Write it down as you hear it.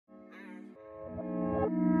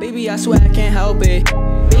Baby, I swear I can't help it.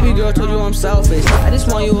 Baby girl told you I'm selfish. I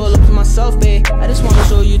just want you all up to myself, babe. I just want to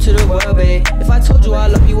show you to the world, babe. If I told you I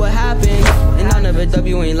love you, what happened? And I never dub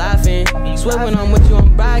you, ain't laughing. Swear when I'm with you,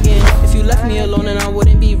 I'm bragging. If you left me alone, then I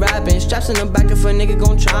wouldn't be rapping. Straps in the back if a nigga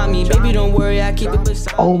gon' try me. Baby, don't worry, I keep it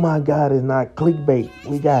beside me. Oh my God, it's not clickbait.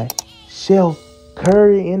 We got Chef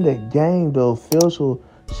Curry in the game, the official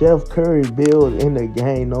Chef Curry build in the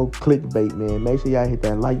game. No clickbait, man. Make sure y'all hit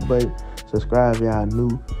that like button. Subscribe if y'all new.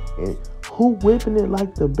 And who whipping it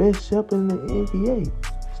like the best chef in the NBA?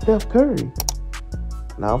 Steph Curry.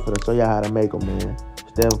 Now I'm finna show y'all how to make them, man.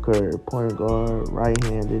 Steph Curry, point guard,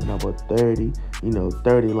 right-handed, number 30. You know,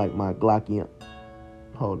 30 like my Glocky.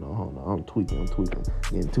 Hold on. I'm tweaking.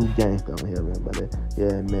 Getting too gangster on here, man. But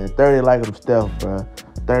yeah, man, 30 like I'm Steph, bro.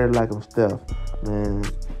 30 like I'm Steph, man.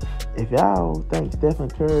 If y'all think Stephen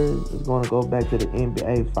Curry is gonna go back to the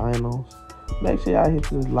NBA Finals, make sure y'all hit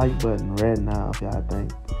this like button right now if y'all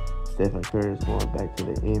think Stephen Curry is going back to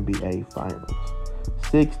the NBA Finals.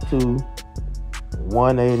 6'2",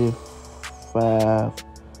 185,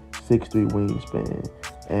 6'3" wingspan.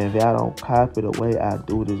 And if y'all don't copy the way I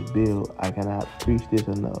do this build, I cannot preach this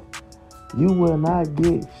enough. You will not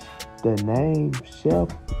get the name Chef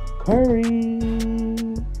Curry.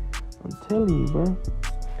 I'm telling you, bro.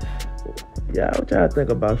 Yeah, what y'all think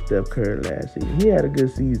about Steph Curry last season? He had a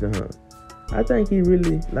good season, huh? I think he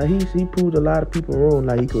really, like, he proved a lot of people wrong.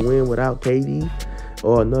 Like, he could win without KD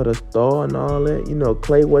or another star and all that. You know,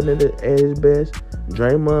 Clay wasn't at his best.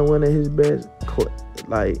 Draymond wasn't at his best.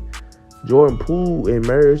 Like, Jordan Poole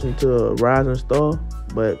emerged into a rising star.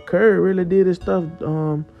 But Curry really did his stuff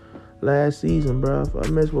last season, bro. I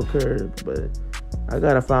mess with Curry, but I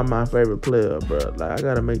gotta find my favorite player, bro. Like, I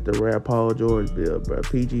gotta make the rare Paul George build, bro.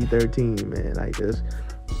 PG-13, man. Like, that's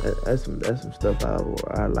some stuff I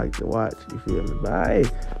like to watch. You feel me?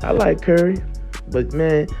 But I like Curry. But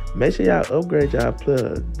man, make sure y'all upgrade y'all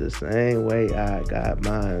player the same way I got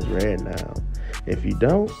mine right now. If you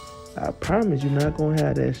don't, I promise you're not gonna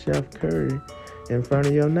have that Chef Curry in front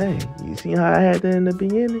of your name. You see how I had that in the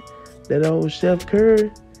beginning? That old Chef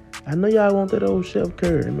Curry. I know y'all want that old Chef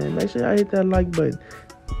Curry, man. Make sure y'all hit that like button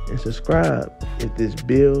and subscribe if this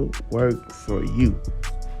build worked for you.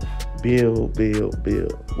 Build.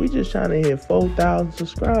 We just trying to hit 4,000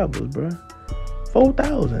 subscribers, bro.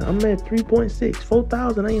 4,000. I'm at 3.6.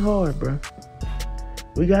 4,000 ain't hard, bro.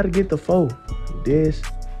 We got to get the 4 this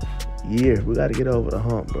year. We got to get over the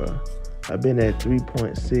hump, bro. I've been at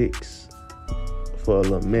 3.6 for a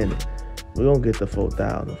little minute. We're going to get the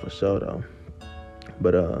 4,000 for sure, though.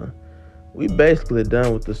 But we basically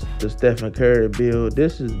done with the Stephen Curry build.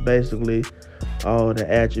 This is basically all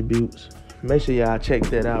the attributes. Make sure y'all check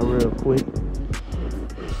that out real quick.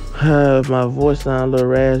 If my voice sounds a little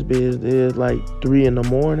raspy, it's like 3 in the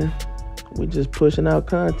morning. We just pushing out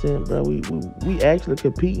content, bro. We actually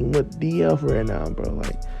competing with DF right now, bro.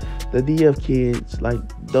 Like, the DF kids, like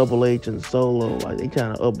Double H and Solo, like, they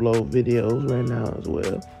trying to upload videos right now as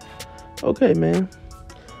well. Okay, man.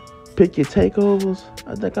 Pick your takeovers.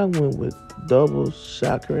 I think I went with double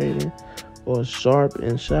shot rating or sharp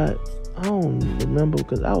and shot. I don't remember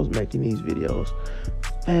because I was making these videos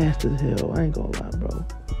fast as hell. I ain't gonna lie, bro.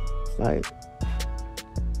 Like,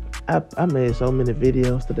 I made so many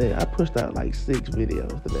videos today. I pushed out like 6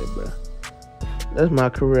 videos today, bro. That's my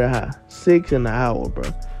career high. 6 in an hour,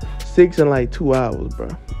 bro. 6 in like 2 hours, bro.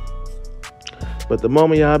 But the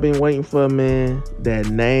moment y'all been waiting for, man, that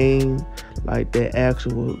name, like that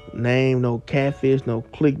actual name, no catfish, no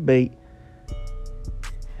clickbait.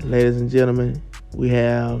 Ladies and gentlemen, we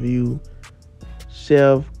have you,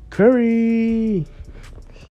 Chef Curry.